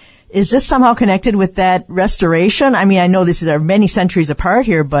be. Is this somehow connected with that restoration? I mean, I know this is many centuries apart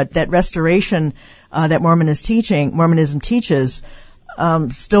here, but that restoration that Mormonism teaches,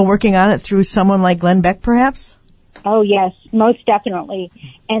 still working on it through someone like Glenn Beck, perhaps? Oh, yes, most definitely.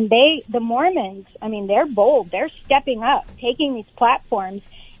 And the Mormons, I mean, they're bold. They're stepping up, taking these platforms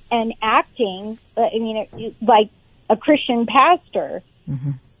and acting, like a Christian pastor.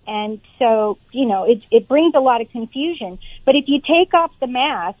 Mm-hmm. And so, it brings a lot of confusion. But if you take off the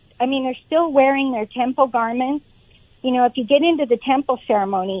mask, I mean, they're still wearing their temple garments. If you get into the temple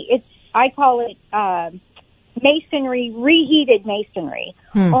ceremony, I call it masonry, reheated masonry.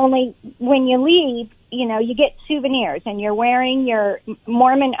 Only when you leave, you get souvenirs, and you're wearing your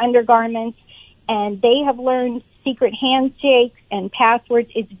Mormon undergarments, and they have learned secret handshakes and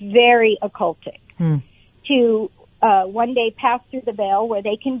passwords. It's very occultic to one day pass through the veil where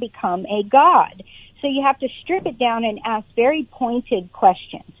they can become a god. So you have to strip it down and ask very pointed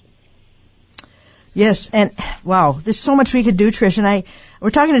questions. Yes, and wow, there's so much we could do, Trish. And we're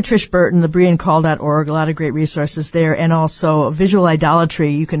talking to Trish Burton, thebereancall.org, a lot of great resources there, and also Visual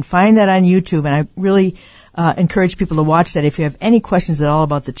Idolatry. You can find that on YouTube, and I really encourage people to watch that if you have any questions at all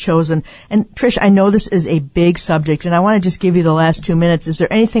about The Chosen. And Trish, I know this is a big subject, and I want to just give you the last 2 minutes. Is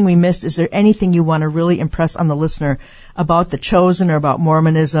there anything we missed? Is there anything you want to really impress on the listener about The Chosen or about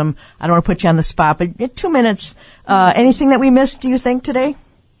Mormonism? I don't want to put you on the spot, but 2 minutes. Anything that we missed, do you think, today?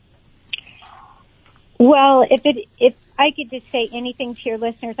 Well, if I could just say anything to your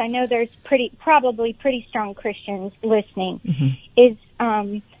listeners, I know there's probably pretty strong Christians listening, is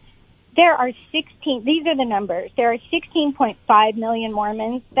there are 16, these are the numbers, there are 16.5 million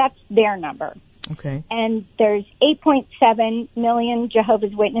Mormons, that's their number. Okay. And there's 8.7 million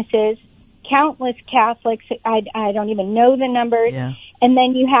Jehovah's Witnesses, countless Catholics, I don't even know the numbers, and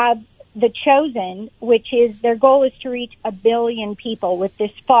then you have The Chosen, which is, their goal is to reach 1 billion people with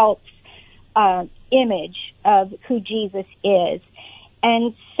this false image of who Jesus is.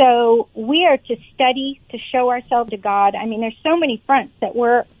 And so we are to study, to show ourselves to God. I mean, there's so many fronts that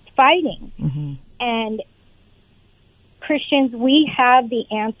we're fighting. And Christians, we have the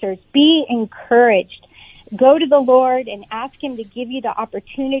answers. Be encouraged. Go to the Lord and ask Him to give you the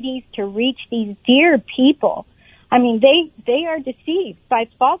opportunities to reach these dear people. I mean, they are deceived by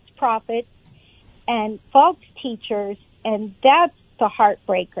false prophets and false teachers, and that's the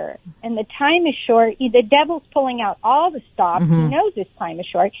heartbreaker. And the time is short. The devil's pulling out all the stops. He knows his time is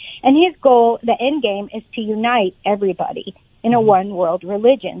short. And his goal, the end game, is to unite everybody. in a one world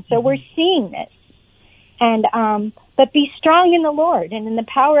religion. So we're seeing this. And, but be strong in the Lord and in the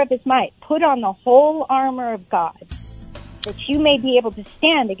power of his might. Put on the whole armor of God, that you may be able to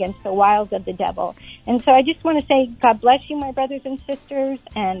stand against the wiles of the devil. And so I just want to say, God bless you, my brothers and sisters,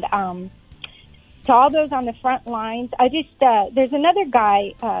 and to all those on the front lines. There's another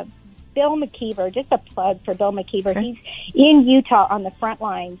guy, Bill McKeever, just a plug for Bill McKeever. Okay. He's in Utah on the front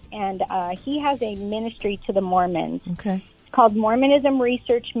lines, and he has a ministry to the Mormons. Okay. It's called Mormonism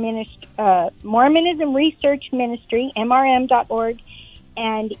Research Ministry, MRM.org,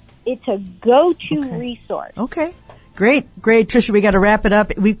 and it's a go-to resource. Okay. Great. Tricia, we got to wrap it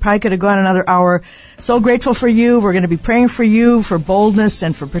up. We probably could have gone another hour. So grateful for you. We're going to be praying for you for boldness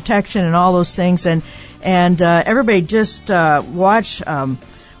and for protection and all those things. And everybody just watch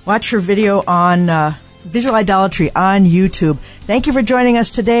her video on visual idolatry on YouTube. Thank you for joining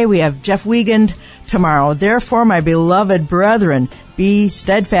us today. We have Jeff Wiegand tomorrow. Therefore, my beloved brethren, be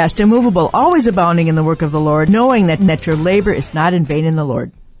steadfast, immovable, always abounding in the work of the Lord, knowing that your labor is not in vain in the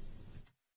Lord.